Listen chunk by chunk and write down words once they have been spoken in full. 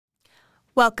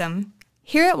Welcome.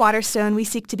 Here at Waterstone, we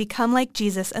seek to become like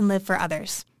Jesus and live for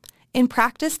others. In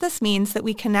practice, this means that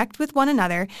we connect with one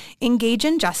another, engage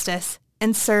in justice,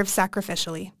 and serve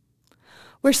sacrificially.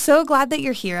 We're so glad that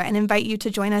you're here and invite you to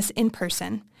join us in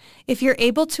person. If you're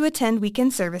able to attend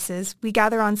weekend services, we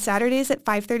gather on Saturdays at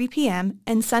 5:30 p.m.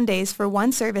 and Sundays for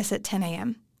one service at 10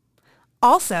 a.m.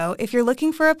 Also, if you're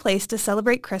looking for a place to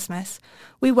celebrate Christmas,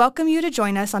 we welcome you to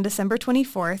join us on December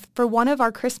 24th for one of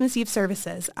our Christmas Eve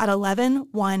services at 11,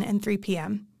 1, and 3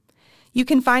 p.m. You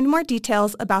can find more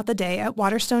details about the day at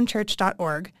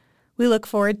waterstonechurch.org. We look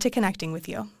forward to connecting with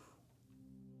you.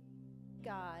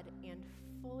 God and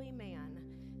fully man,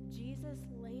 Jesus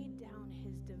laid down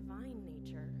his divine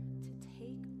nature to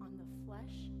take on the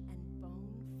flesh and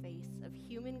bone face of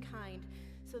humankind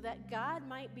so that God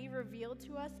might be revealed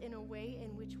to us in a way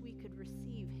in which we could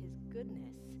receive his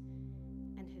goodness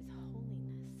and his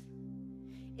holiness.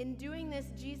 In doing this,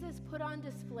 Jesus put on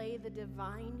display the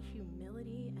divine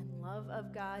humility and love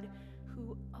of God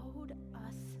who owed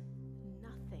us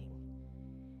nothing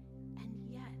and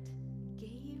yet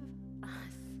gave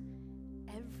us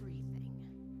everything,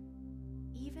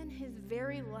 even his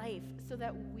very life, so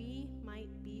that we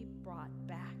might be brought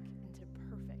back into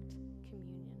perfect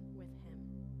communion with him.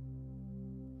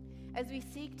 As we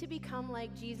seek to become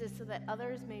like Jesus so that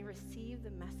others may receive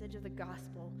the message of the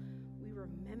gospel, we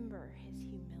remember his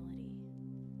humility,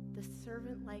 the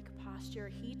servant-like posture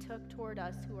he took toward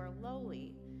us who are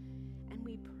lowly, and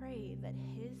we pray that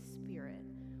his Spirit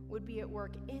would be at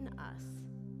work in us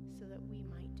so that we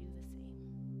might do the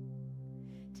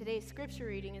same. Today's scripture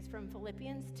reading is from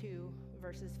Philippians 2,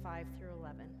 verses 5 through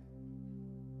 11.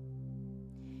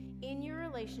 In your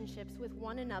relationships with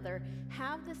one another,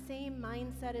 have the same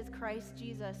mindset as Christ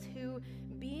Jesus, who,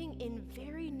 being in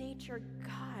very nature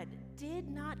God, did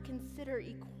not consider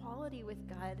equality with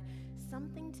God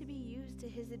something to be used to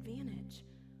his advantage.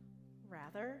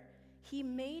 Rather, he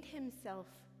made himself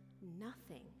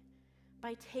nothing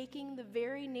by taking the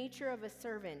very nature of a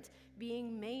servant,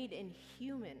 being made in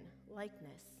human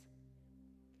likeness.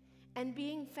 And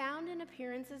being found in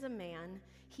appearance as a man,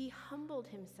 he humbled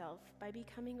himself by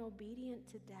becoming obedient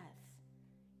to death,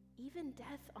 even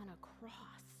death on a cross.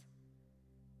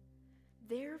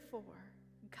 Therefore,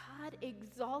 God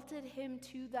exalted him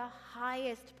to the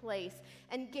highest place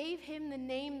and gave him the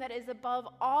name that is above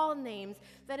all names,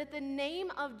 that at the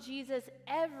name of Jesus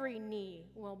every knee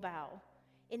will bow,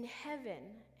 in heaven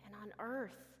and on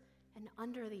earth and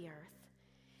under the earth,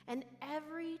 and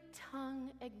every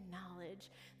tongue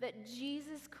acknowledge that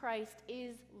Jesus Christ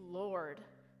is Lord,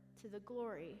 to the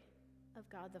glory of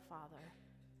God the Father.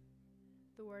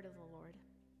 The word of the Lord.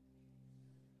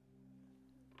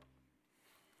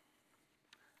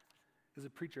 As a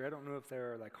preacher, I don't know if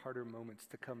there are like harder moments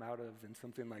to come out of than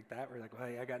something like that, where like, well,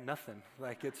 hey, I got nothing.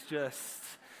 Like, it's just,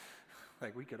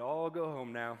 like, we could all go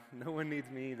home now. No one needs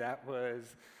me. That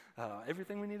was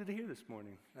everything we needed to hear this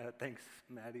morning. Thanks,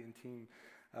 Maddie and team,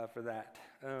 for that.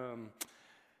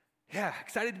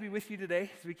 Excited to be with you today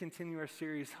as we continue our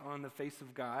series on the face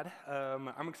of God.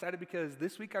 I'm excited because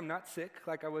this week I'm not sick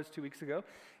like I was 2 weeks ago,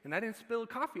 and I didn't spill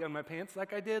coffee on my pants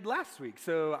like I did last week.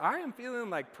 So I am feeling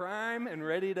like prime and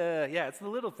ready to, it's the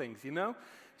little things,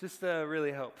 just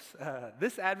really helps.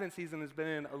 This Advent season has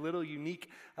been a little unique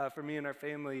for me and our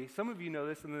family. Some of you know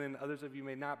this, and then others of you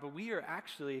may not, but we are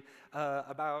actually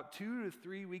about 2 to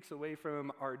 3 weeks away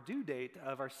from our due date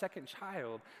of our second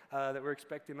child that we're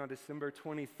expecting on December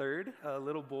 23rd, a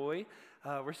little boy.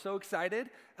 We're so excited,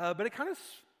 but it kind of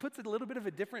puts a little bit of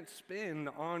a different spin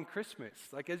on Christmas.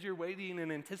 Like, as you're waiting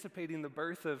and anticipating the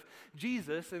birth of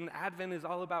Jesus, and Advent is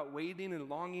all about waiting and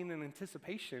longing and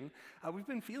anticipation, we've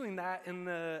been feeling that in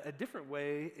a different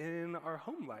way in our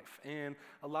home life. And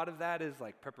a lot of that is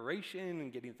like preparation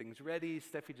and getting things ready.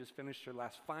 Steffi just finished her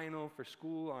last final for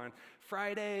school on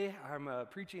Friday. I'm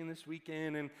preaching this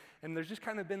weekend, and there's just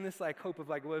kind of been this like hope of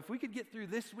like, well, if we could get through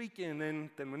this weekend,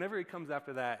 then whenever it comes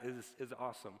after that is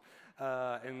awesome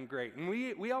and great. And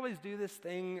we always do this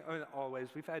thing, always.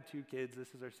 We've had 2 kids. This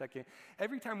is our second.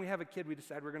 Every time we have a kid, we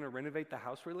decide we're going to renovate the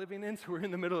house we're living in, so we're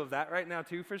in the middle of that right now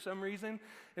too for some reason.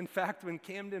 In fact, when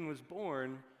Camden was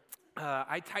born,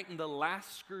 I tightened the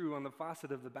last screw on the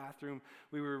faucet of the bathroom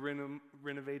we were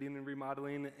renovating and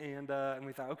remodeling, and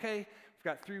we thought, okay, we've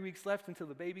got 3 weeks left until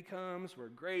the baby comes. We're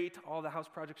great. All the house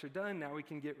projects are done. Now we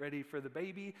can get ready for the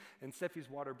baby. And Steffi's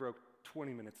water broke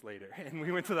 20 minutes later, and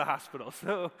we went to the hospital.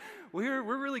 So we're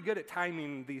really good at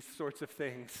timing these sorts of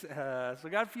things. So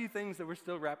we got a few things that we're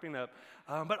still wrapping up.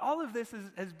 But all of this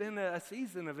has been a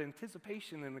season of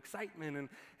anticipation and excitement,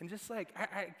 and just like,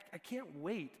 I can't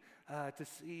wait to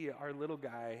see our little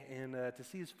guy and to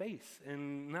see his face.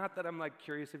 And not that I'm like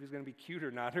curious if he's going to be cute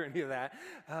or not or any of that,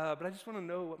 but I just want to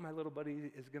know what my little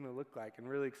buddy is going to look like, and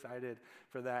really excited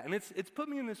for that. And it's put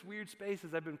me in this weird space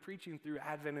as I've been preaching through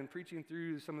Advent and preaching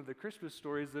through some of the Christmas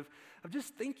stories of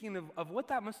just thinking of what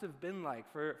that must have been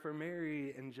like for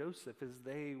Mary and Joseph as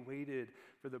they waited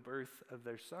for the birth of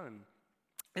their son.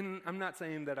 And I'm not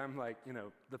saying that I'm like,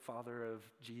 the father of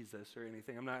Jesus or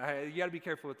anything. You got to be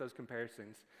careful with those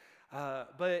comparisons.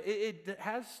 But it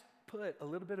has put a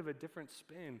little bit of a different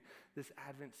spin this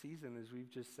Advent season as we've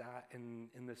just sat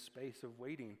in this space of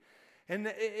waiting. And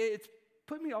it's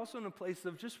put me also in a place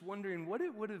of just wondering what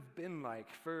it would have been like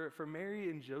for Mary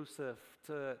and Joseph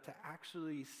to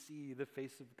actually see the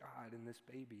face of God in this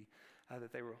baby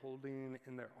that they were holding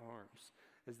in their arms,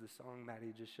 as the song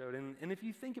Maddie just showed. And if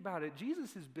you think about it,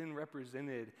 Jesus has been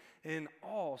represented in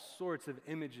all sorts of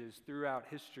images throughout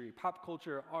history, pop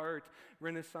culture, art,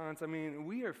 Renaissance. I mean,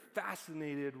 we are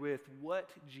fascinated with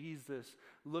what Jesus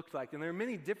looked like. And there are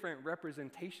many different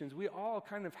representations. We all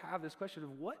kind of have this question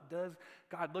of what does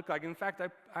God look like? In fact,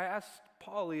 I asked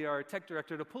Paulie, our tech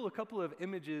director, to pull a couple of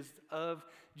images of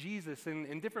Jesus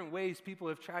in different ways people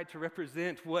have tried to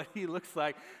represent what he looks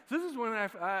like. So this is one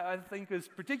I think is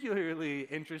particularly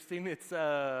interesting. It's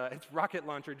rocket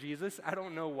launcher Jesus. I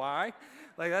don't know why.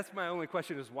 Like, that's my only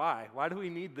question is why? Why do we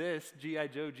need this G.I.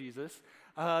 Joe Jesus?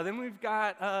 Then we've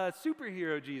got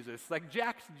superhero Jesus, like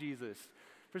Jack's Jesus.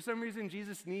 For some reason,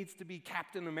 Jesus needs to be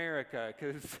Captain America,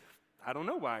 because I don't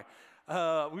know why.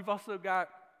 We've also got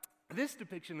this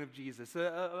depiction of Jesus,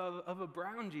 of a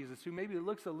brown Jesus who maybe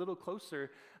looks a little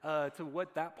closer to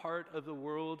what that part of the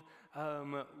world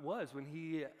was when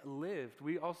he lived.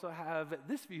 We also have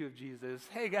this view of Jesus.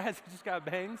 Hey guys, I just got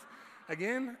bangs.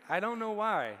 Again, I don't know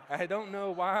why.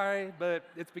 But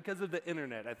it's because of the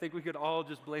internet. I think we could all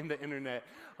just blame the internet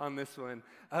on this one.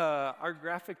 Our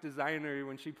graphic designer,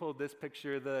 when she pulled this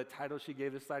picture, the title she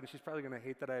gave this slide, and she's probably going to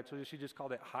hate that I told you, she just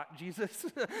called it Hot Jesus.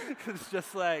 It's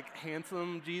just like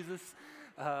handsome Jesus.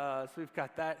 So we've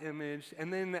got that image.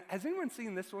 And then, has anyone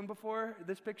seen this one before,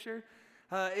 this picture?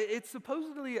 It's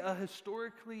supposedly a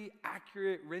historically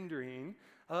accurate rendering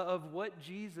of what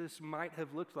Jesus might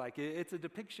have looked like. It's a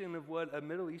depiction of what a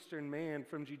Middle Eastern man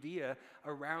from Judea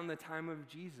around the time of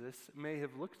Jesus may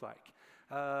have looked like.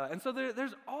 And so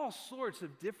there's all sorts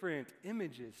of different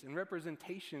images and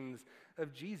representations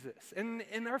of Jesus. And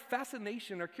our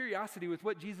fascination, our curiosity with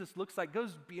what Jesus looks like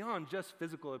goes beyond just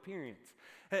physical appearance.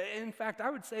 In fact, I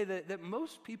would say that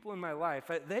most people in my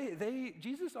life,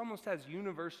 Jesus almost has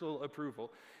universal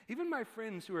approval. Even my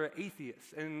friends who are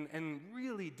atheists and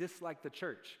really dislike the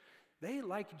church, they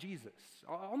like Jesus.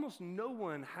 Almost no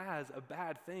one has a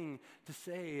bad thing to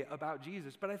say about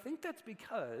Jesus. But I think that's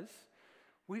because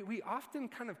we often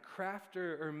kind of craft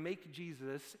or make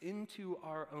Jesus into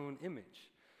our own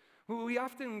image. We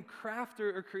often craft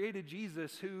or create a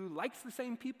Jesus who likes the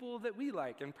same people that we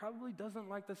like and probably doesn't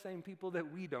like the same people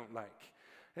that we don't like.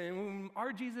 And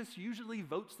our Jesus usually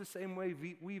votes the same way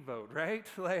we vote, right?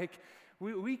 Like,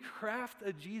 we craft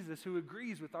a Jesus who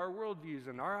agrees with our worldviews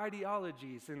and our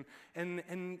ideologies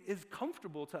and is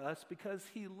comfortable to us because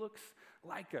he looks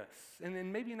like us.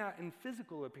 And maybe not in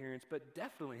physical appearance, but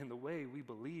definitely in the way we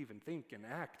believe and think and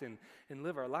act and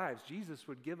live our lives. Jesus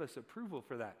would give us approval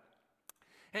for that.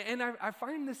 And I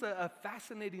find this a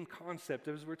fascinating concept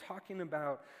as we're talking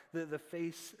about the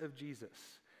face of Jesus.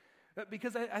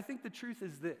 Because I think the truth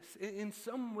is this. In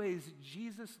some ways,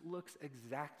 Jesus looks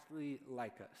exactly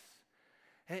like us.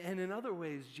 And in other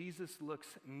ways, Jesus looks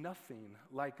nothing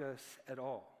like us at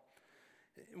all.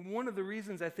 One of the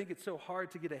reasons I think it's so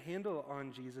hard to get a handle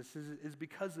on Jesus is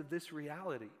because of this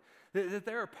reality. That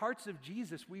there are parts of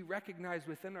Jesus we recognize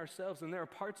within ourselves, and there are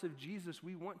parts of Jesus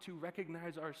we want to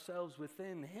recognize ourselves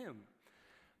within him.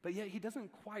 But yet he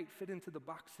doesn't quite fit into the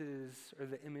boxes or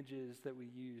the images that we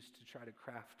use to try to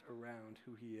craft around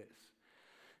who he is.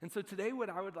 And so today what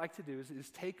I would like to do is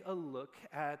take a look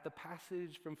at the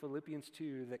passage from Philippians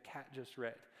 2 that Kat just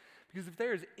read. Because if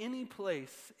there is any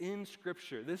place in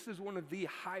Scripture, this is one of the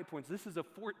high points. This is a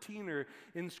 14er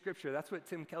in Scripture. That's what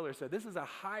Tim Keller said. This is a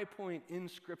high point in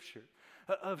Scripture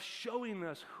of showing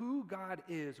us who God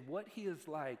is, what he is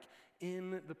like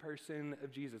in the person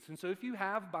of Jesus. And so if you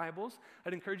have Bibles,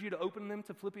 I'd encourage you to open them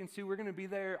to Philippians 2. We're going to be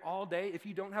there all day. If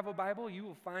you don't have a Bible, you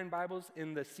will find Bibles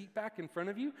in the seat back in front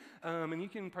of you, and you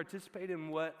can participate in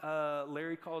what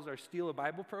Larry calls our Steal a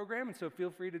Bible program. And so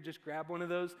feel free to just grab one of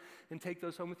those and take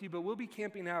those home with you. But we'll be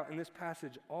camping out in this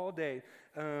passage all day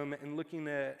and looking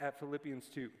at Philippians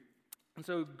 2. And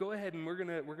so go ahead and we're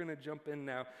gonna jump in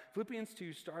now. Philippians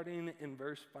 2, starting in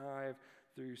verse 5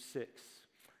 through 6.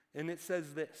 And it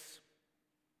says this: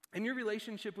 In your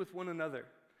relationship with one another,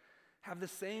 have the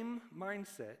same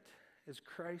mindset as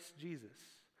Christ Jesus,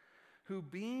 who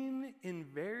being in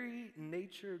very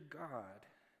nature God,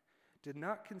 did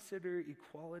not consider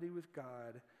equality with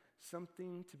God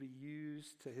something to be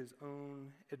used to his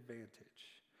own advantage.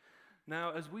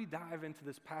 Now, as we dive into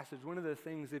this passage, one of the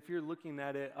things, if you're looking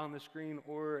at it on the screen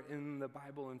or in the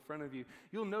Bible in front of you,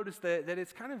 you'll notice that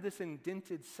it's kind of this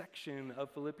indented section of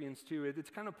Philippians 2.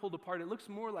 It's kind of pulled apart. It looks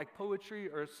more like poetry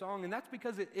or a song, and that's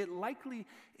because it likely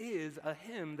is a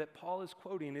hymn that Paul is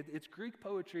quoting. It's Greek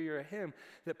poetry or a hymn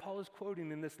that Paul is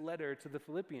quoting in this letter to the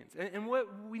Philippians. And what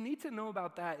we need to know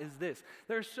about that is this.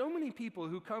 There are so many people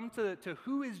who come to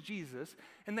who is Jesus,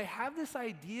 and they have this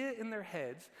idea in their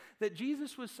heads that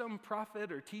Jesus was some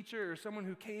prophet or teacher or someone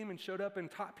who came and showed up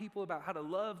and taught people about how to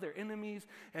love their enemies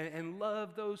and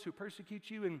love those who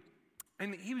persecute you.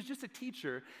 And he was just a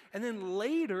teacher. And then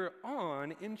later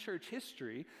on in church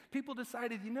history, people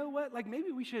decided, you know what, like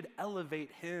maybe we should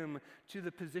elevate him to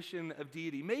the position of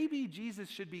deity. Maybe Jesus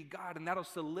should be God, and that'll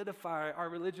solidify our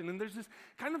religion. And there's this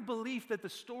kind of belief that the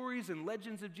stories and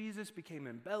legends of Jesus became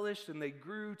embellished, and they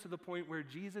grew to the point where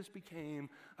Jesus became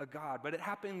a God. But it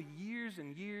happened years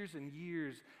and years and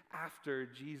years after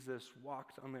Jesus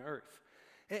walked on the earth.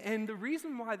 And the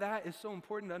reason why that is so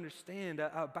important to understand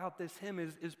about this hymn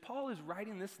is Paul is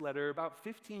writing this letter about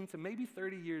 15 to maybe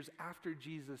 30 years after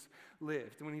Jesus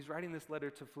lived, when he's writing this letter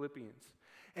to Philippians.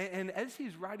 And as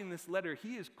he's writing this letter,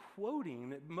 he is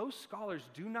quoting, most scholars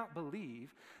do not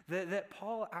believe that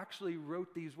Paul actually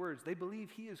wrote these words. They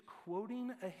believe he is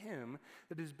quoting a hymn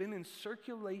that has been in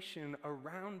circulation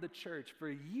around the church for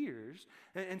years,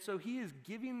 and so he is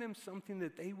giving them something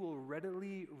that they will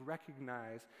readily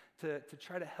recognize to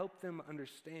try to help them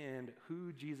understand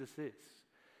who Jesus is.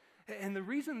 And the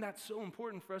reason that's so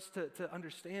important for us to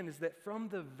understand is that from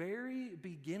the very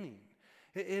beginning,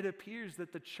 it appears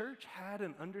that the church had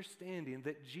an understanding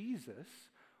that Jesus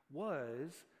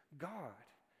was God.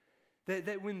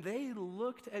 That when they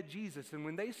looked at Jesus and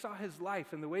when they saw his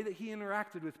life and the way that he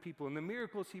interacted with people and the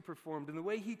miracles he performed and the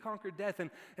way he conquered death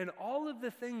and all of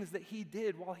the things that he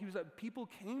did while he was up, people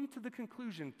came to the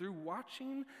conclusion through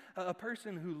watching a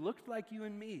person who looked like you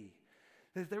and me,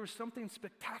 that there was something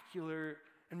spectacular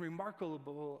and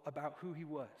remarkable about who he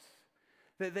was.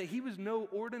 That he was no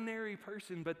ordinary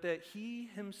person, but that he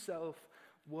himself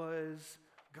was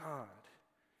God.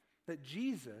 That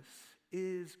Jesus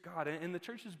is God. And the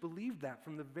churches believed that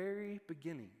from the very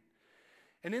beginning.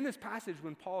 And in this passage,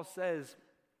 when Paul says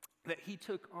that he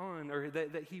took on, or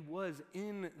that he was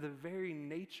in the very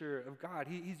nature of God,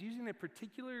 he's using a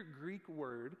particular Greek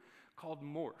word called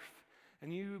morph.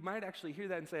 And you might actually hear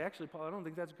that and say, actually, Paul, I don't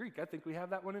think that's Greek. I think we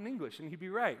have that one in English. And he'd be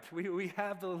right. We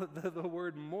have the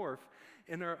word morph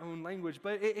in our own language.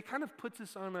 But it kind of puts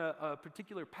us on a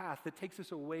particular path that takes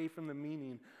us away from the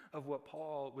meaning of what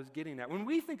Paul was getting at. When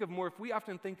we think of morph, we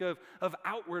often think of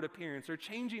outward appearance or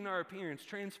changing our appearance,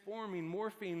 transforming,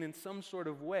 morphing in some sort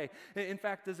of way. In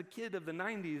fact, as a kid of the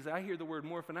 90s, I hear the word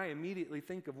morph and I immediately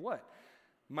think of what?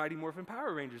 Mighty Morphin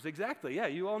Power Rangers, exactly. Yeah,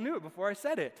 you all knew it before I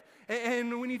said it.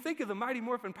 And when you think of the Mighty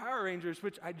Morphin Power Rangers,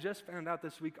 which I just found out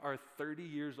this week are 30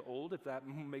 years old, if that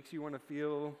makes you want to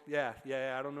feel, yeah,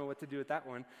 I don't know what to do with that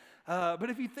one. But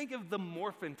if you think of the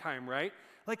morphin time, right?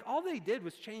 Like all they did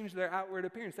was change their outward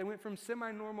appearance. They went from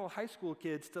semi-normal high school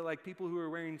kids to like people who were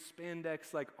wearing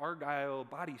spandex like Argyle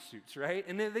bodysuits, right?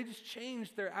 And then they just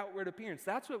changed their outward appearance.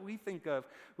 That's what we think of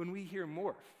when we hear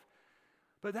morph.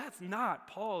 But that's not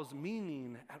Paul's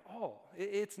meaning at all.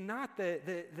 It's not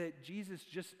that Jesus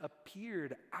just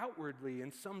appeared outwardly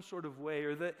in some sort of way,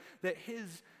 or that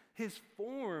his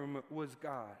form was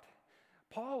God.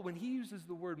 Paul, when he uses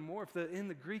the word morph, in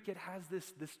the Greek it has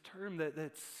this term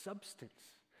that's substance,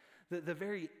 the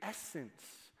very essence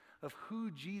of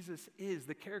who Jesus is,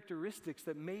 the characteristics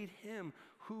that made him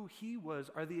who he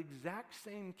was are the exact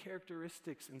same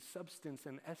characteristics and substance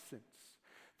and essence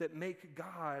that make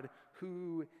God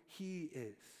who he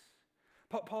is.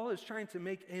 Paul is trying to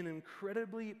make an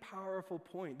incredibly powerful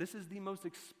point. This is the most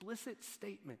explicit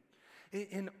statement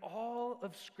in all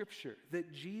of Scripture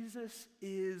that Jesus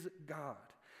is God.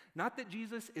 Not that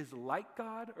Jesus is like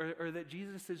God or that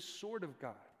Jesus is sort of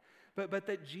God, but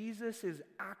that Jesus is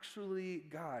actually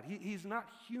God. He's not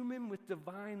human with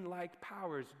divine-like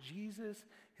powers. Jesus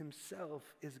himself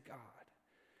is God.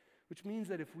 Which means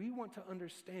that if we want to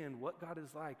understand what God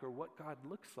is like or what God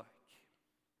looks like,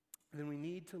 then we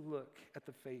need to look at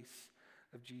the face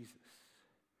of Jesus.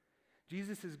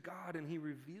 Jesus is God, and he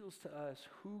reveals to us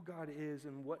who God is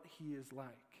and what he is like.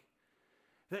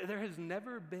 There has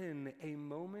never been a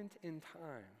moment in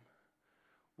time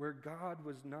where God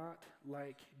was not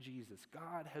like Jesus.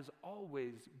 God has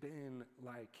always been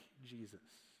like Jesus.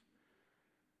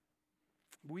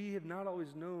 We have not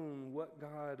always known what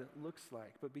God looks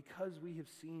like, but because we have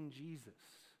seen Jesus,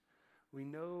 we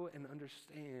know and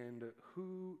understand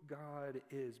who God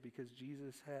is because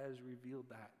Jesus has revealed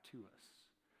that to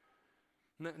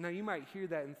us. Now you might hear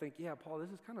that and think, yeah, Paul,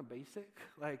 this is kind of basic.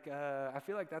 I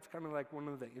feel like that's kind of like one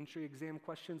of the entry exam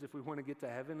questions if we want to get to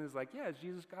heaven is like, yeah, is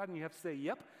Jesus God? And you have to say,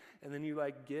 yep, and then you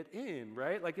get in,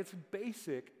 right? It's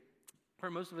basic for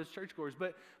most of us churchgoers.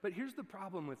 But here's the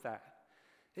problem with that,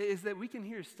 is that we can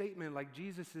hear a statement like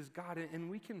Jesus is God, and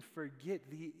we can forget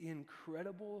the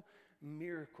incredible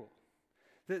miracle.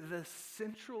 The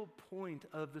central point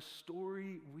of the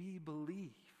story we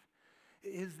believe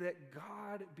is that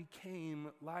God became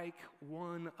like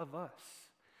one of us.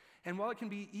 And while it can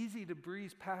be easy to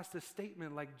breeze past a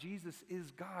statement like Jesus is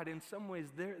God, in some ways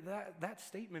that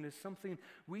statement is something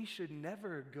we should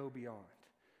never go beyond.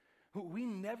 We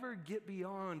never get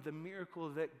beyond the miracle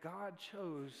that God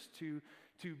chose to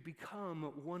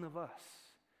become one of us.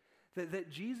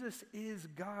 That Jesus is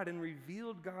God and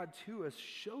revealed God to us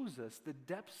shows us the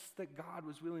depths that God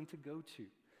was willing to go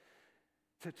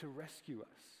to rescue us.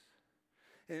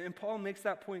 And Paul makes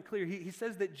that point clear. He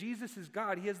says that Jesus is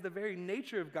God. He has the very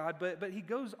nature of God, but he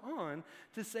goes on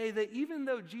to say that even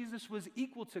though Jesus was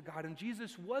equal to God and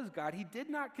Jesus was God, he did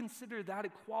not consider that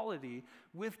equality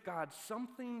with God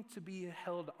something to be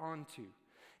held onto.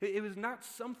 It was not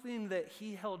something that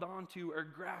he held onto or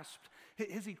grasped.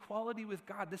 His equality with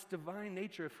God, this divine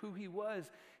nature of who he was,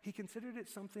 he considered it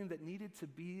something that needed to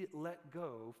be let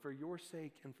go for your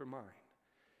sake and for mine.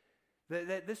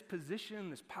 That this position,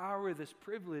 this power, this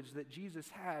privilege that Jesus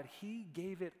had, he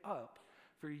gave it up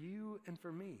for you and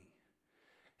for me.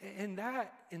 And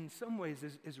that, in some ways,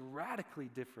 is radically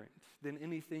different than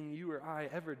anything you or I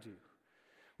ever do.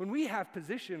 When we have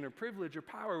position or privilege or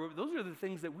power, those are the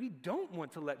things that we don't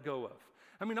want to let go of.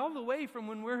 I mean, all the way from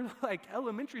when we're like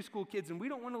elementary school kids and we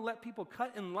don't want to let people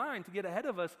cut in line to get ahead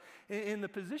of us in the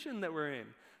position that we're in,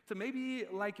 to maybe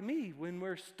like me when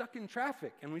we're stuck in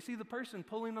traffic and we see the person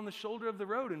pulling on the shoulder of the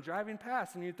road and driving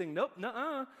past and you think, nope,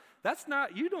 nuh-uh, that's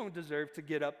not, you don't deserve to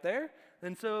get up there.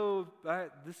 And so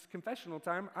this confessional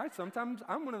time,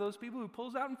 I'm one of those people who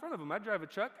pulls out in front of them. I drive a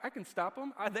truck, I can stop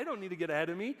them, they don't need to get ahead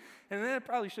of me. And then I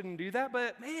probably shouldn't do that,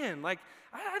 but man,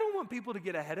 I don't want people to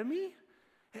get ahead of me.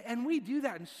 And we do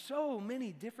that in so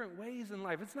many different ways in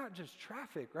life. It's not just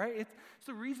traffic, right? It's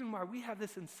the reason why we have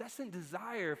this incessant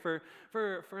desire for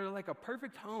like a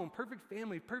perfect home, perfect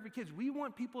family, perfect kids. We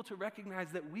want people to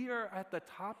recognize that we are at the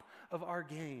top of our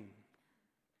game.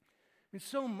 I mean,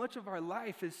 so much of our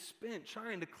life is spent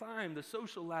trying to climb the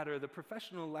social ladder, the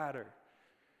professional ladder.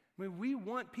 I mean, we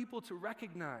want people to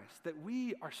recognize that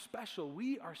we are special,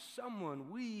 we are someone,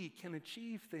 we can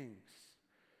achieve things.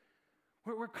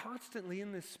 We're constantly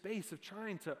in this space of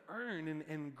trying to earn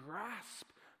and grasp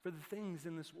for the things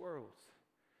in this world.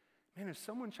 Man, if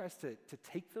someone tries to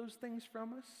take those things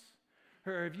from us,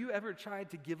 or have you ever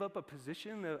tried to give up a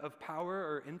position of power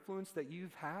or influence that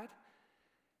you've had?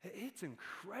 It's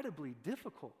incredibly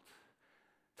difficult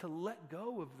to let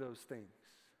go of those things.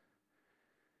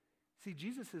 See,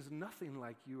 Jesus is nothing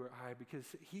like you or I because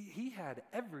he had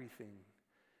everything,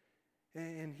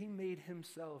 and he made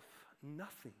himself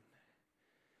nothing.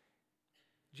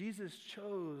 Jesus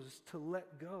chose to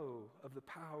let go of the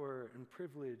power and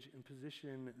privilege and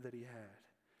position that he had.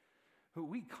 But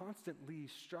we constantly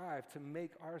strive to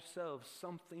make ourselves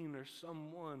something or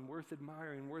someone worth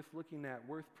admiring, worth looking at,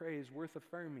 worth praise, worth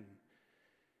affirming.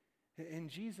 And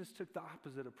Jesus took the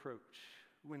opposite approach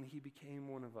when he became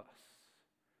one of us.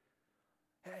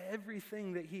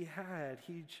 Everything that he had,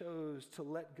 he chose to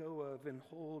let go of and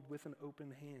hold with an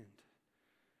open hand.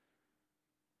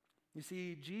 You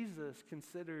see, Jesus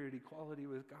considered equality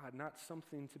with God not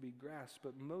something to be grasped,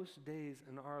 but most days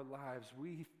in our lives,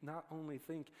 we not only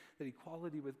think that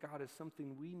equality with God is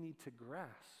something we need to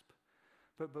grasp,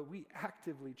 but we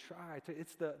actively try to.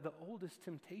 It's the oldest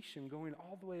temptation going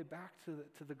all the way back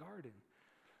to the garden.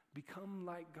 Become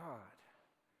like God.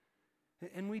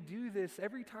 And we do this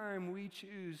every time we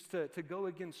choose to go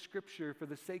against Scripture for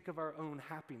the sake of our own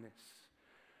happiness.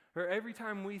 Or every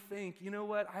time we think, you know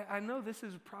what, I know this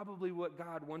is probably what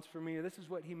God wants for me, or this is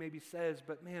what he maybe says,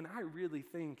 but man, I really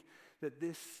think that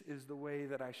this is the way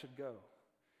that I should go.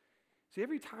 See,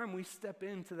 every time we step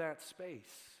into that space,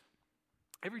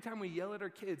 every time we yell at our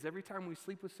kids, every time we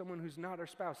sleep with someone who's not our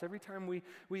spouse, every time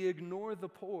we ignore the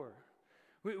poor,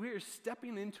 we are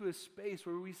stepping into a space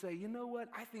where we say, you know what,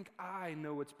 I think I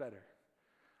know what's better.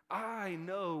 I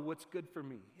know what's good for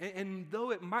me. And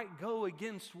though it might go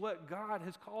against what God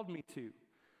has called me to,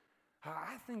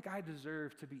 I think I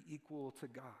deserve to be equal to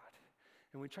God.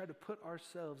 And we try to put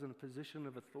ourselves in a position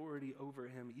of authority over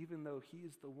him, even though he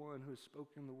is the one who has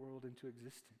spoken the world into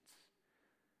existence.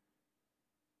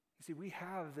 You see, we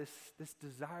have this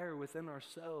desire within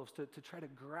ourselves to try to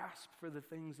grasp for the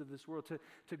things of this world,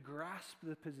 to grasp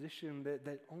the position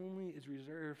that only is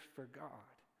reserved for God.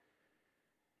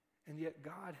 And yet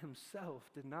God himself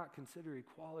did not consider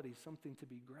equality something to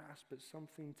be grasped, but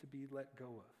something to be let go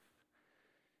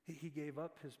of. He gave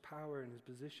up his power and his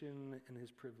position and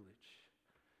his privilege.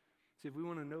 See, if we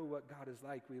want to know what God is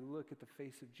like, we look at the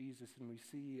face of Jesus and we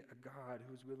see a God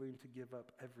who is willing to give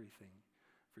up everything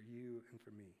for you and for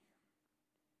me.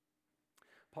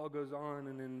 Paul goes on,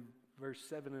 and in verse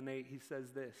 7 and 8, he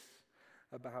says this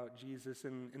about Jesus,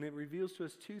 and it reveals to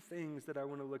us two things that I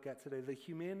want to look at today, the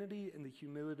humanity and the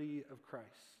humility of Christ.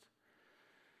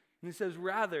 And he says,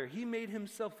 rather, he made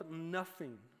himself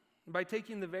nothing by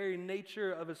taking the very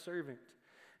nature of a servant,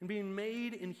 and being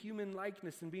made in human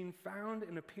likeness and being found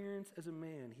in appearance as a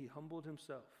man, he humbled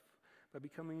himself by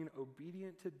becoming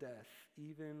obedient to death,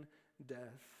 even death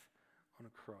on a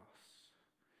cross.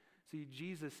 See,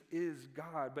 Jesus is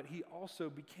God, but he also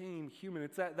became human.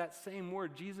 It's that same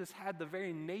word. Jesus had the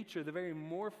very nature, the very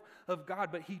morph of God,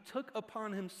 but he took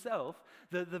upon himself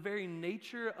the very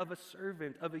nature of a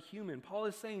servant, of a human. Paul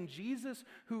is saying Jesus,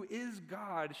 who is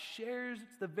God, shares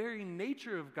the very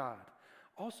nature of God,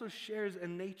 also shares a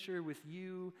nature with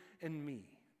you and me.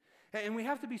 And we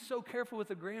have to be so careful with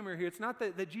the grammar here. It's not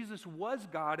that Jesus was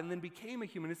God and then became a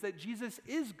human. It's that Jesus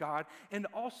is God and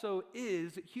also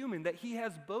is human, that he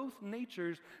has both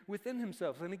natures within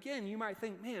himself. And again, you might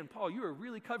think, man, Paul, you are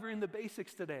really covering the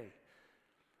basics today.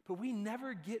 But we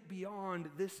never get beyond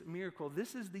this miracle.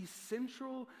 This is the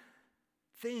central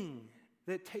thing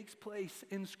that takes place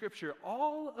in Scripture.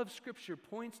 All of Scripture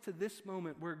points to this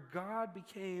moment where God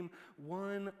became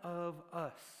one of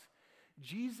us.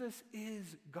 Jesus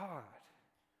is God,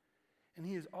 and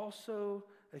he is also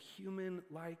a human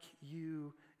like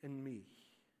you and me.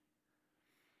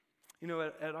 You know,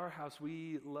 at our house,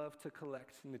 we love to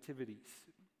collect nativities.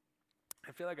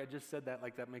 I feel like I just said that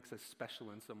like that makes us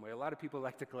special in some way. A lot of people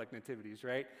like to collect nativities,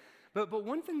 right? But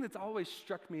one thing that's always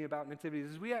struck me about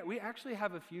nativities is we actually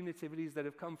have a few nativities that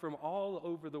have come from all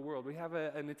over the world. We have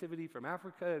a nativity from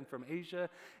Africa and from Asia.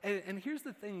 And here's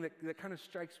the thing that kind of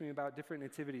strikes me about different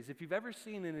nativities. If you've ever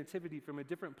seen a nativity from a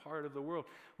different part of the world,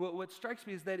 what strikes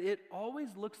me is that it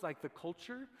always looks like the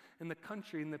culture and the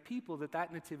country and the people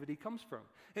that nativity comes from.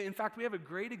 In fact, we have a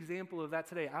great example of that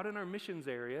today. Out in our missions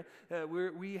area,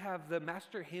 where we have the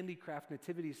Master Handicraft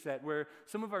Nativity set, where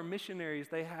some of our missionaries,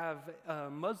 they have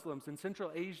Muslims in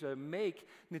Central Asia make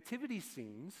nativity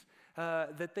scenes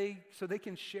so they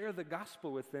can share the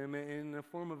gospel with them in the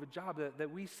form of a job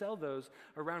that we sell those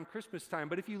around Christmas time.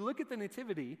 But if you look at the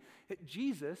nativity,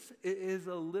 Jesus is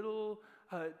a little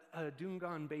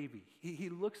Dungan baby. He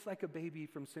looks like a baby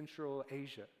from Central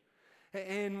Asia.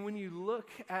 And when you look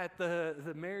at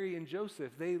the Mary and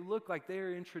Joseph, they look like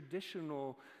they're in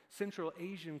traditional Central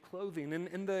Asian clothing.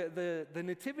 And the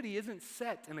nativity isn't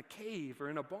set in a cave or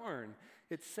in a barn.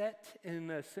 It's set in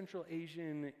a Central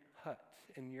Asian hut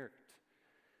and yurt.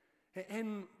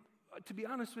 And to be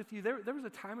honest with you, there was a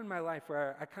time in my life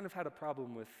where I kind of had a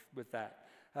problem with that.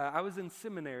 I was in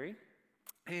seminary.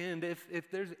 And if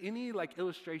there's any like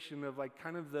illustration of like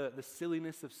kind of the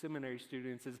silliness of seminary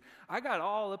students is I got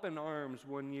all up in arms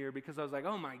one year because I was like,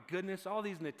 oh my goodness, all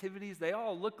these nativities, they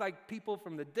all look like people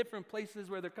from the different places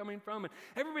where they're coming from, and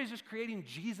everybody's just creating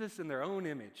Jesus in their own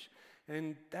image.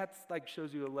 And that's like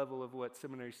shows you a level of what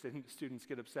seminary students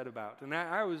get upset about. And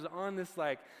I was on this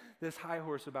high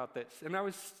horse about this, and I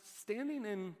was standing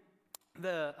in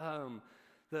the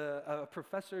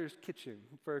professor's kitchen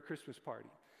for a Christmas party.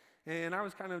 And I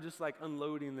was kind of just like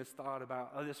unloading this thought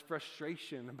about this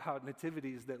frustration about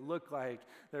nativities that look like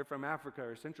they're from Africa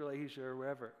or Central Asia or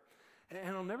wherever.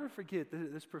 And I'll never forget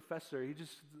this professor. He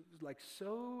just like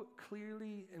so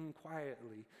clearly and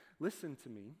quietly listened to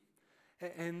me.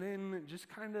 And then just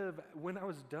kind of, when I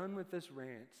was done with this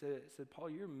rant, said,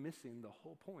 Paul, you're missing the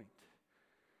whole point.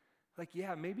 Like,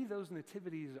 yeah, maybe those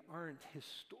nativities aren't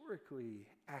historically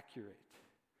accurate.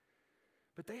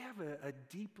 But they have a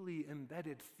deeply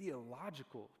embedded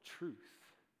theological truth.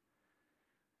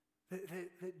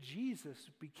 That Jesus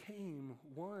became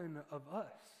one of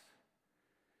us.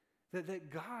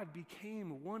 That God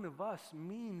became one of us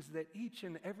means that each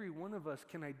and every one of us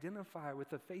can identify with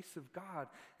the face of God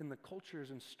in the cultures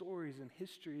and stories and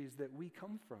histories that we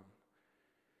come from.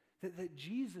 That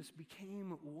Jesus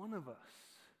became one of us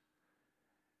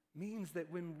means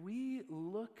that when we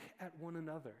look at one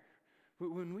another,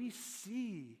 when we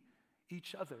see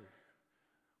each other,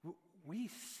 we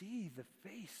see the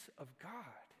face of God.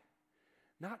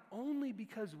 Not only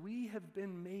because we have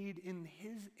been made in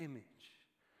his image,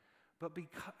 but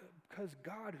because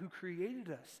God, who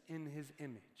created us in his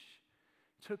image,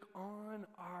 took on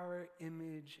our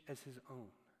image as his own.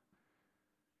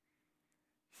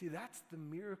 See, that's the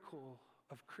miracle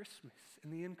of Christmas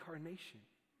and the incarnation.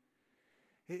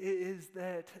 It is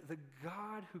that the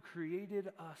God who created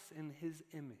us in his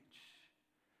image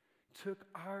took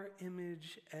our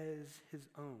image as his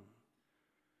own.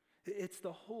 It's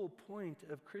the whole point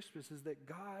of Christmas, is that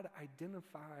God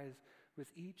identifies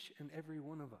with each and every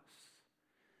one of us.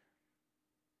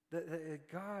 That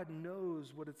God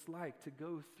knows what it's like to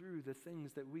go through the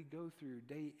things that we go through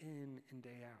day in and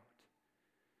day out.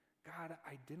 God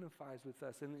identifies with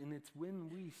us, and it's when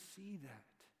we see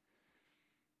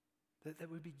that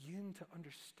we begin to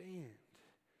understand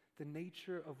the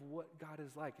nature of what God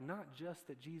is like. Not just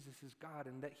that Jesus is God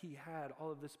and that he had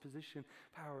all of this position,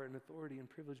 power, and authority and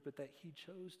privilege, but that he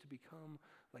chose to become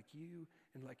like you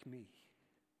and like me.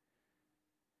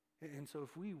 And so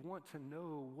if we want to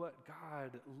know what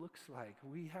God looks like,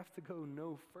 we have to go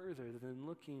no further than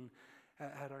looking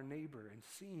at our neighbor and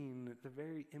seeing the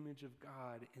very image of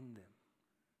God in them.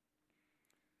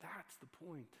 That's the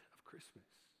point of Christmas.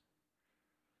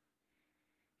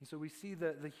 And so we see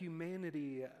the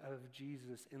humanity of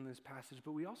Jesus in this passage,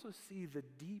 but we also see the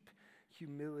deep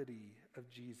humility of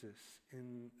Jesus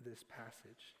in this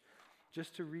passage.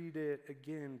 Just to read it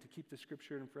again, to keep the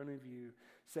scripture in front of you,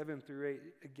 7-8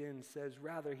 again says,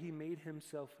 "Rather, he made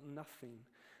himself nothing.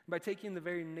 By taking the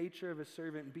very nature of a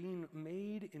servant, being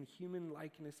made in human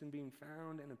likeness and being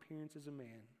found in appearance as a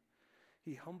man,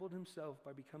 he humbled himself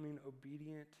by becoming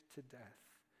obedient to death,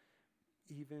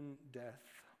 even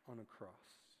death on a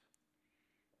cross."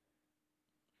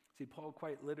 See, Paul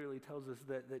quite literally tells us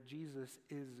that Jesus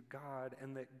is God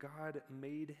and that God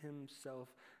made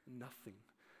himself nothing.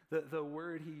 The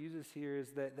word he uses here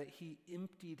is that he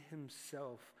emptied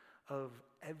himself of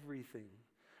everything.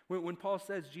 When Paul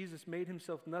says Jesus made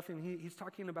himself nothing, he's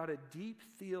talking about a deep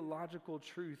theological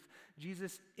truth.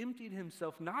 Jesus emptied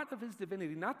himself not of his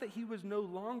divinity, not that he was no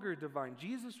longer divine.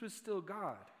 Jesus was still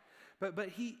God. But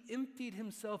he emptied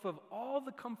himself of all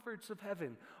the comforts of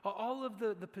heaven, all of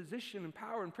the position and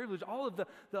power and privilege, all of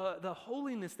the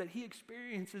holiness that he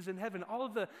experiences in heaven, all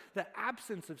of the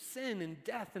absence of sin and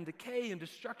death and decay and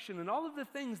destruction and all of the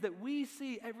things that we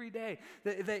see every day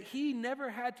that he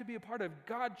never had to be a part of.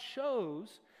 God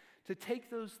chose to take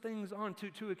those things on,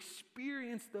 to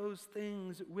experience those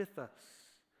things with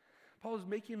us. Paul is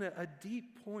making a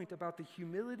deep point about the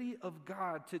humility of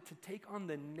God to take on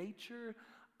the nature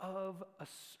of a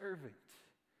servant,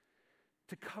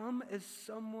 to come as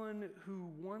someone who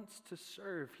wants to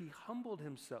serve. He humbled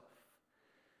himself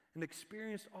and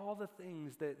experienced all the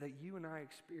things that you and I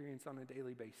experience on a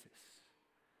daily basis.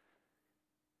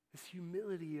 This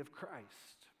humility of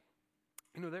Christ.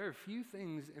 You know, there are a few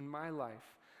things in my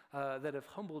life that have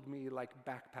humbled me, like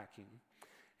backpacking.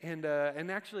 And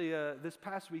actually, this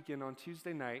past weekend on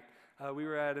Tuesday night, we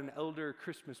were at an elder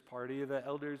Christmas party. The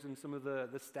elders and some of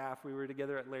the staff, we were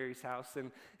together at Larry's house.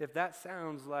 And if that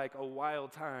sounds like a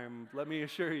wild time, let me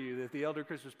assure you that the elder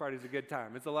Christmas party is a good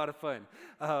time. It's a lot of fun.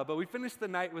 But we finished the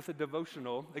night with a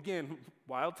devotional. Again,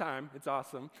 wild time. It's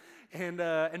awesome. And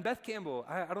Beth Campbell,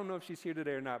 I don't know if she's here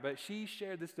today or not, but she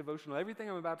shared this devotional.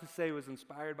 Everything I'm about to say was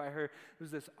inspired by her. It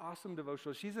was this awesome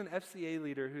devotional. She's an FCA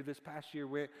leader who this past year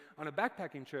went on a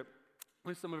backpacking trip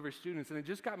with some of her students, and it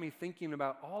just got me thinking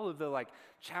about all of the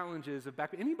challenges of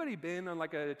backpacking. Anybody been on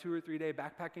a 2 or 3 day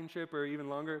backpacking trip or even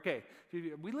longer? Okay,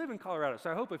 we live in Colorado,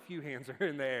 so I hope a few hands are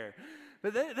in the air.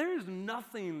 But there is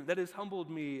nothing that has humbled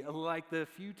me like the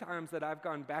few times that I've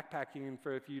gone backpacking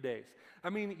for a few days. I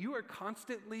mean, you are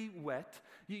constantly wet.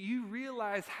 You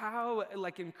realize how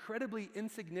incredibly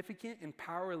insignificant and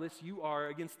powerless you are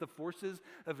against the forces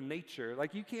of nature.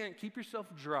 You can't keep yourself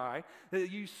dry.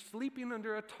 You're sleeping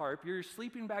under a tarp. Your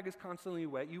sleeping bag is constantly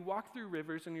wet. You walk through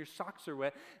rivers and your socks are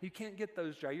wet. You can't get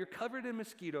those dry. You're covered in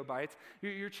mosquito bites.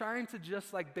 You're trying to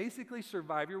just basically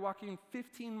survive. You're walking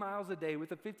 15 miles a day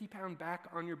with a 50-pound bag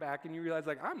on your back, and you realize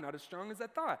I'm not as strong as I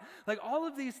thought. All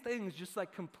of these things just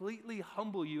completely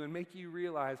humble you and make you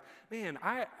realize, man,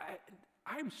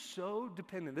 I'm so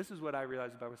dependent. This is what I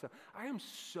realized about myself. I am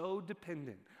so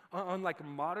dependent on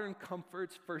modern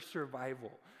comforts for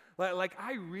survival.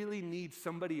 I really need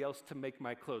somebody else to make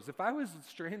my clothes. If I was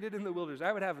stranded in the wilderness,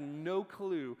 I would have no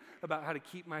clue about how to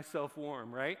keep myself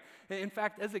warm, right? In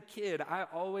fact, as a kid, I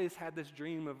always had this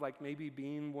dream of maybe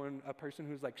being a person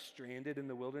who's stranded in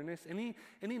the wilderness. Any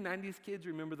 90s kids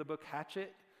remember the book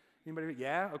Hatchet? Anybody?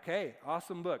 Yeah? Okay.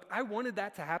 Awesome book. I wanted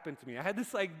that to happen to me. I had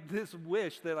this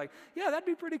wish that yeah, that'd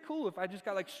be pretty cool if I just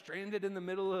got stranded in the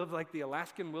middle of the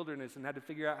Alaskan wilderness and had to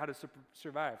figure out how to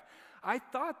survive. I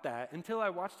thought that until I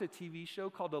watched a TV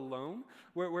show called Alone,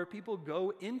 where people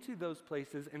go into those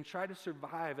places and try to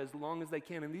survive as long as they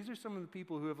can. And these are some of the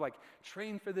people who have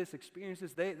trained for this, experienced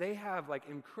this. They have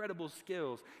incredible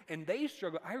skills, and they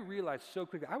struggle. I realized so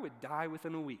quickly I would die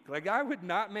within a week. I would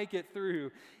not make it through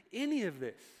any of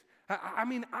this. I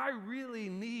mean, I really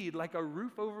need a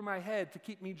roof over my head to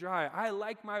keep me dry. I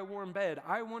like my warm bed.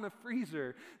 I want a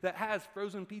freezer that has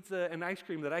frozen pizza and ice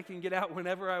cream that I can get out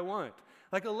whenever I want.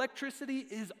 Electricity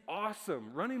is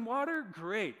awesome. Running water,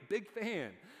 great. Big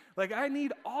fan. I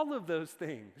need all of those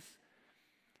things.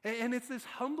 And it's this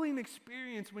humbling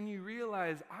experience when you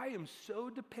realize I am so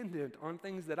dependent on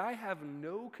things that I have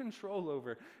no control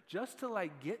over just to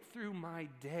get through my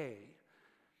day.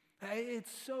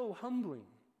 It's so humbling.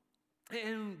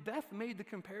 And Beth made the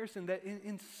comparison that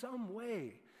in some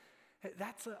way,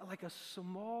 that's a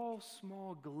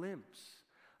small glimpse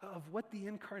of what the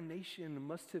incarnation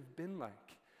must have been like.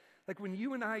 When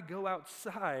you and I go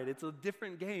outside, it's a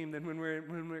different game than when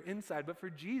we're inside. But for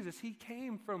Jesus, he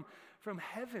came from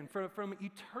heaven, from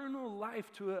eternal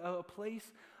life to a place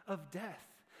of death.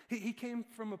 He came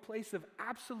from a place of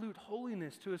absolute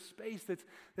holiness to a space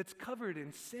that's covered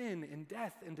in sin and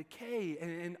death and decay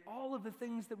and all of the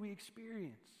things that we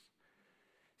experience.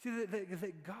 See,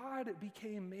 that God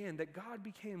became man, that God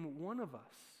became one of us,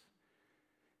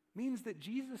 means that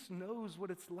Jesus knows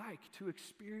what it's like to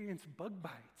experience bug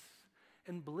bites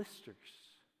and blisters.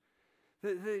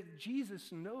 That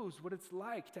Jesus knows what it's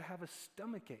like to have a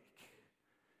stomachache,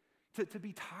 to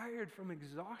be tired from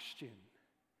exhaustion.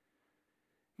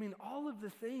 I mean, all of the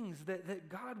things that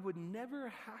God would never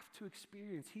have to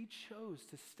experience, he chose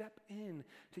to step in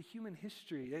to human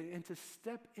history and to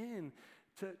step in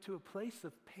to a place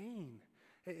of pain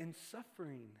and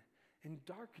suffering and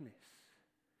darkness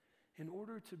in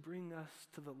order to bring us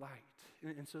to the light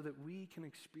and so that we can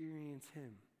experience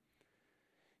him.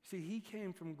 See, he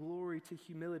came from glory to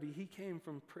humility. He came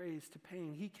from praise to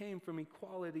pain. He came from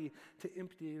equality to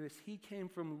emptiness. He came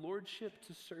from lordship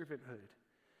to servanthood.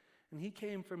 And he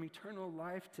came from eternal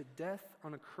life to death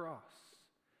on a cross.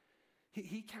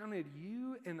 He counted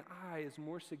you and I as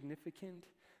more significant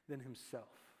than himself.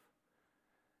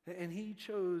 And he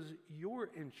chose your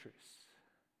interests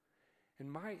and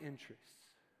my interests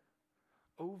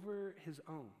over his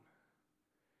own.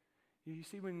 You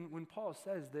see, when Paul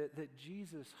says that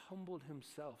Jesus humbled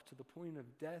himself to the point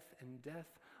of death and death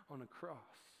on a cross,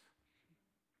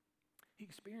 he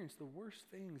experienced the worst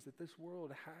things that this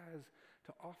world has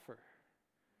to offer.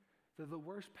 The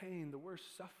worst pain, the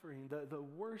worst suffering, the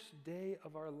worst day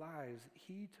of our lives,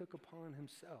 he took upon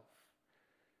himself.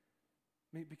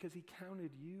 Because he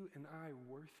counted you and I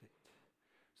worth it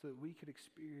so that we could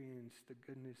experience the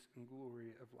goodness and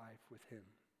glory of life with him.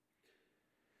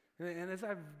 And as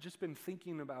I've just been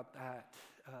thinking about that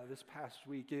this past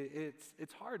week,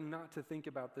 it's hard not to think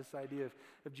about this idea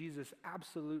of Jesus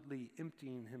absolutely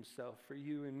emptying himself for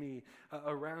you and me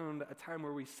around a time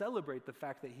where we celebrate the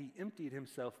fact that he emptied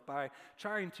himself by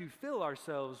trying to fill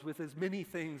ourselves with as many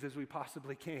things as we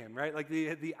possibly can, right?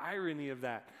 The irony of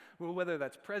that. Well, whether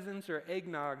that's presents or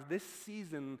eggnog, this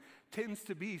season tends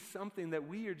to be something that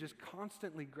we are just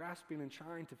constantly grasping and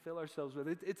trying to fill ourselves with.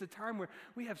 It's a time where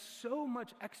we have so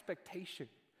much expectation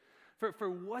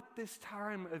for what this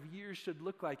time of year should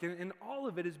look like. And all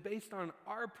of it is based on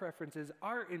our preferences,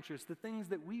 our interests, the things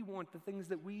that we want, the things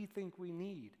that we think we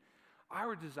need,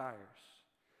 our desires.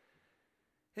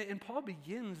 And Paul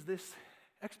begins this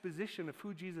exposition of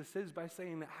who Jesus is by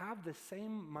saying, have the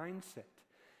same mindset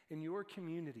in your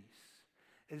communities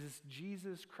as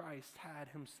Jesus Christ had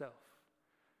himself.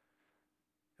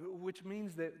 Which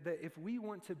means that if we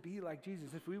want to be like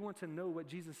Jesus, if we want to know what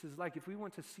Jesus is like, if we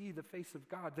want to see the face of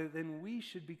God, then we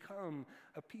should become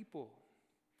a people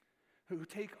who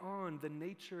take on the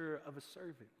nature of a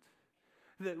servant.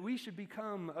 That we should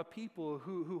become a people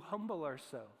who humble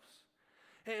ourselves.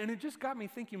 And it just got me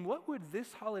thinking, what would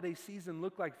this holiday season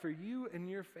look like for you and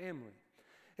your family?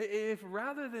 If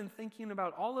rather than thinking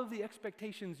about all of the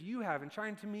expectations you have and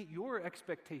trying to meet your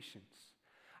expectations,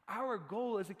 our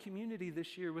goal as a community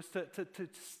this year was to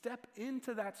step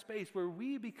into that space where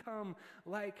we become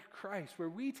like Christ, where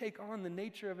we take on the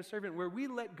nature of a servant, where we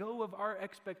let go of our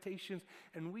expectations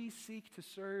and we seek to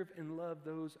serve and love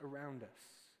those around us.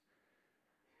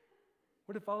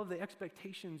 What if all of the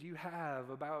expectations you have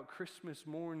about Christmas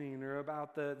morning or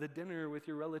about the dinner with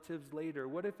your relatives later,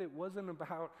 what if it wasn't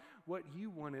about what you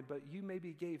wanted, but you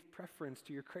maybe gave preference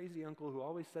to your crazy uncle who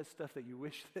always says stuff that you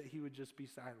wish that he would just be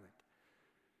silent?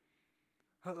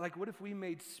 Like, what if we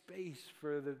made space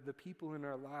for the people in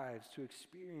our lives to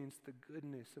experience the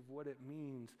goodness of what it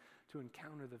means to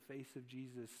encounter the face of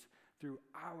Jesus through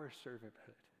our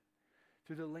servanthood,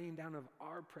 through the laying down of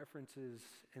our preferences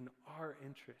and our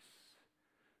interests,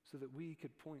 so that we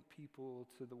could point people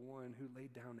to the one who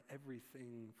laid down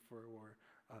everything for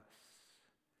us?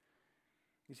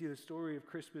 You see, the story of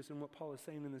Christmas and what Paul is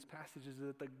saying in this passage is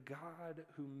that the God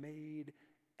who made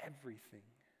everything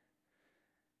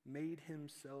made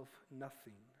himself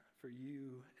nothing for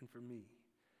you and for me.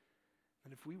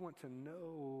 And if we want to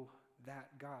know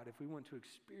that God, if we want to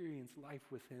experience life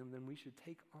with him, then we should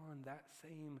take on that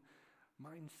same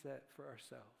mindset for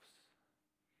ourselves.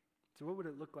 So what would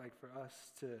it look like for us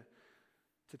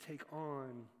to take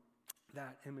on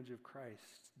that image of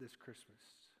Christ this Christmas?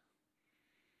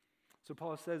 So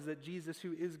Paul says that Jesus,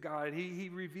 who is God, he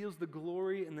reveals the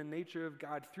glory and the nature of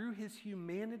God through his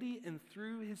humanity and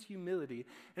through his humility.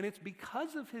 And it's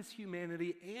because of his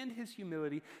humanity and his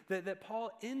humility that Paul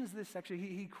ends this section.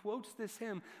 He quotes this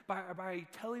hymn by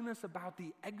telling us about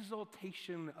the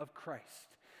exaltation of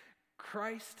Christ.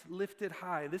 Christ lifted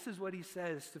high. This is what he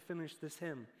says to finish this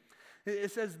hymn.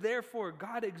 It says, therefore,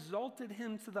 God exalted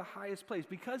him to the highest place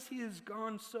because he has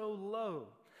gone so low,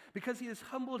 because he has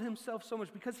humbled himself so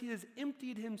much, because he has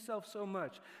emptied himself so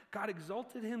much. God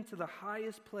exalted him to the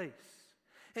highest place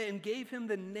and gave him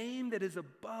the name that is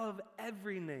above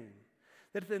every name,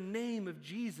 that at the name of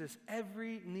Jesus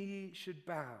every knee should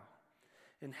bow,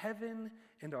 in heaven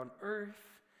and on earth,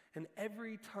 and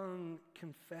every tongue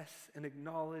confess and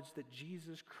acknowledge that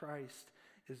Jesus Christ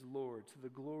is Lord, to the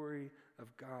glory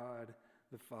of God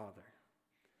the Father.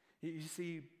 You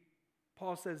see,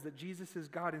 Paul says that Jesus is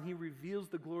God, and he reveals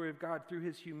the glory of God through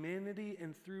his humanity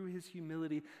and through his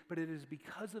humility, but it is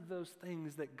because of those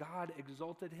things that God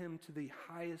exalted him to the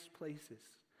highest places.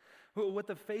 What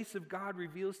the face of God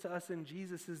reveals to us in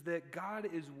Jesus is that God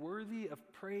is worthy of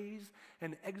praise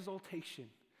and exaltation,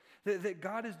 that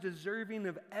God is deserving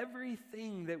of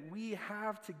everything that we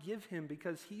have to give him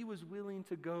because he was willing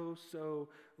to go so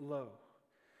low.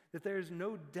 That there is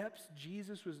no depths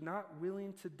Jesus was not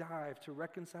willing to dive to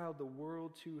reconcile the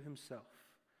world to himself.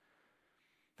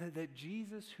 That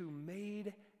Jesus, who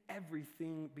made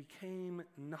everything, became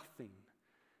nothing.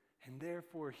 And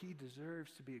therefore, he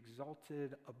deserves to be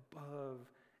exalted above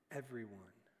everyone.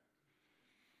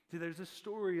 See, there's a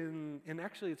story, and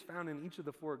actually it's found in each of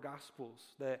the four Gospels,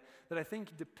 that I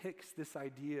think depicts this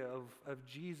idea of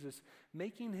Jesus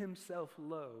making himself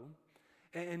low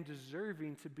and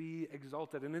deserving to be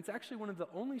exalted. And it's actually one of the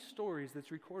only stories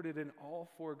that's recorded in all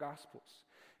four Gospels.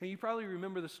 And you probably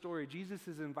remember the story. Jesus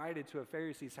is invited to a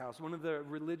Pharisee's house, one of the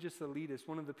religious elitists,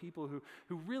 one of the people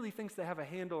who really thinks they have a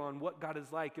handle on what God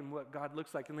is like and what God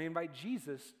looks like. And they invite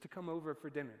Jesus to come over for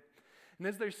dinner. And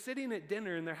as they're sitting at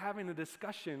dinner and they're having a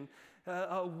discussion,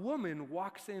 a woman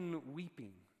walks in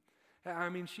weeping. I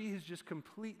mean, she has just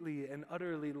completely and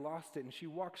utterly lost it. And she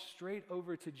walks straight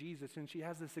over to Jesus, and she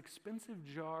has this expensive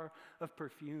jar of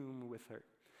perfume with her.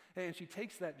 And she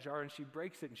takes that jar and she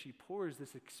breaks it, and she pours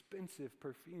this expensive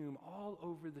perfume all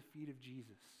over the feet of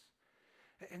Jesus.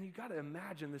 And you got to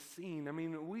imagine the scene. I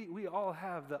mean, we all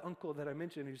have the uncle that I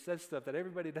mentioned who says stuff that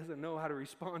everybody doesn't know how to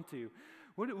respond to.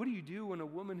 What do you do when a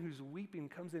woman who's weeping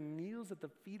comes and kneels at the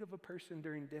feet of a person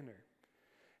during dinner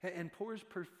and pours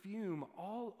perfume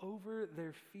all over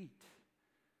their feet?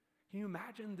 Can you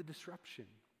imagine the disruption?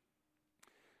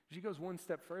 She goes one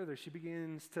step further. She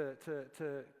begins to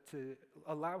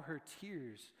allow her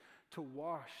tears to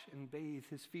wash and bathe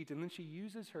his feet. And then she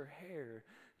uses her hair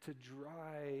to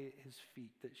dry his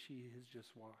feet that she has just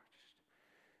washed.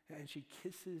 And she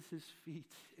kisses his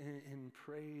feet in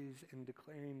praise and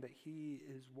declaring that he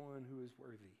is one who is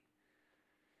worthy.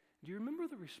 Do you remember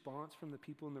the response from the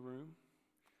people in the room?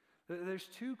 There's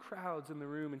two crowds in the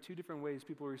room and two different ways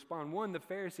people respond. One, the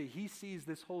Pharisee, he sees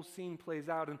this whole scene plays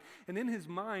out, and in his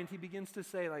mind, he begins to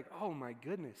say, like, oh my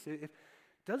goodness,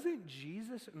 doesn't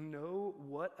Jesus know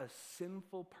what a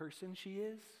sinful person she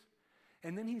is?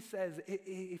 And then he says,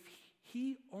 if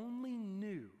he only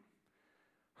knew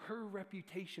her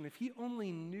reputation, if he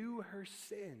only knew her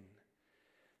sin,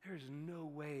 there's no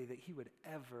way that he would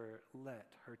ever let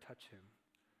her touch him.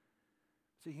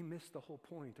 So he missed the whole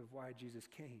point of why Jesus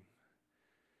came.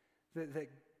 That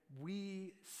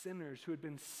we sinners who had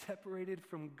been separated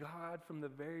from God from the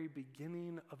very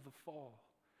beginning of the fall,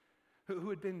 who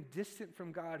had been distant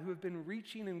from God, who have been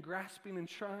reaching and grasping and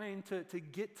trying to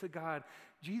get to God.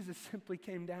 Jesus simply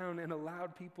came down and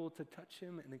allowed people to touch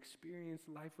him and experience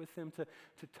life with him, to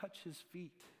touch his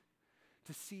feet,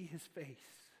 to see his face.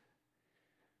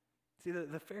 See,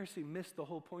 the Pharisee missed the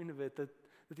whole point of it, that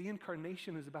the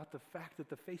incarnation is about the fact that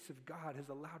the face of God has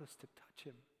allowed us to touch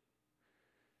him.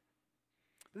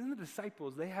 But then the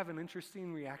disciples, they have an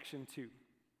interesting reaction too.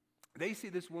 They see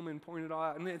this woman pouring it all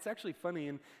out, and it's actually funny.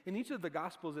 In each of the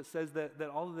Gospels, it says that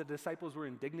all of the disciples were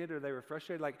indignant or they were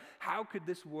frustrated. Like, how could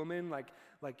this woman like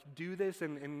do this?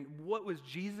 And what was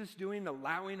Jesus doing,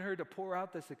 allowing her to pour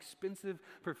out this expensive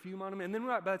perfume on him? And then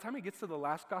by the time it gets to the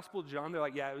last Gospel, John, they're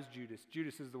like, yeah, it was Judas.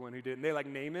 Judas is the one who did it. And they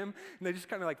name him, and they just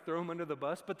kind of throw him under the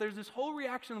bus. But there's this whole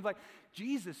reaction of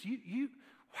Jesus, you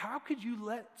how could you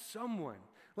let someone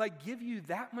give you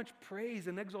that much praise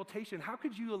and exaltation? How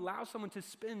could you allow someone to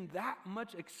spend that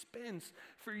much expense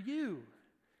for you?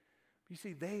 You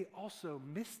see, they also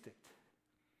missed it.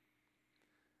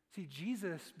 See,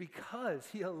 Jesus, because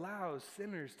he allows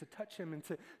sinners to touch him and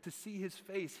to see his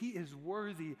face, he is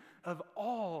worthy of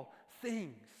all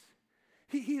things.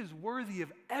 He is worthy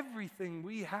of everything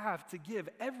we have to give,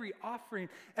 every offering,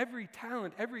 every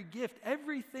talent, every gift,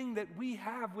 everything that we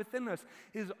have within us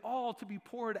is all to be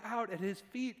poured out at his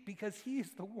feet because he is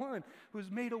the one who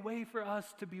has made a way for us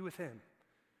to be with him.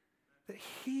 That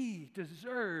he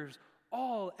deserves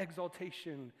all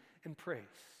exaltation and praise.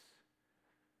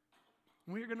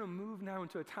 We are going to move now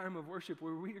into a time of worship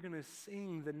where we are going to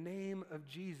sing the name of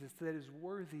Jesus that is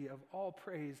worthy of all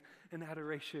praise and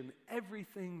adoration,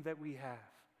 everything that we have.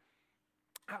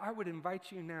 I would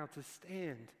invite you now to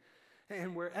stand,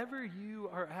 and wherever you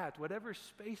are at, whatever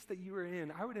space that you are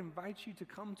in, I would invite you to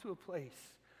come to a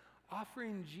place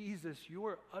offering Jesus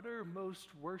your uttermost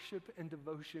worship and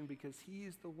devotion because he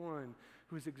is the one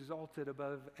who is exalted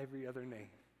above every other name.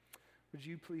 Would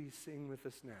you please sing with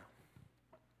us now?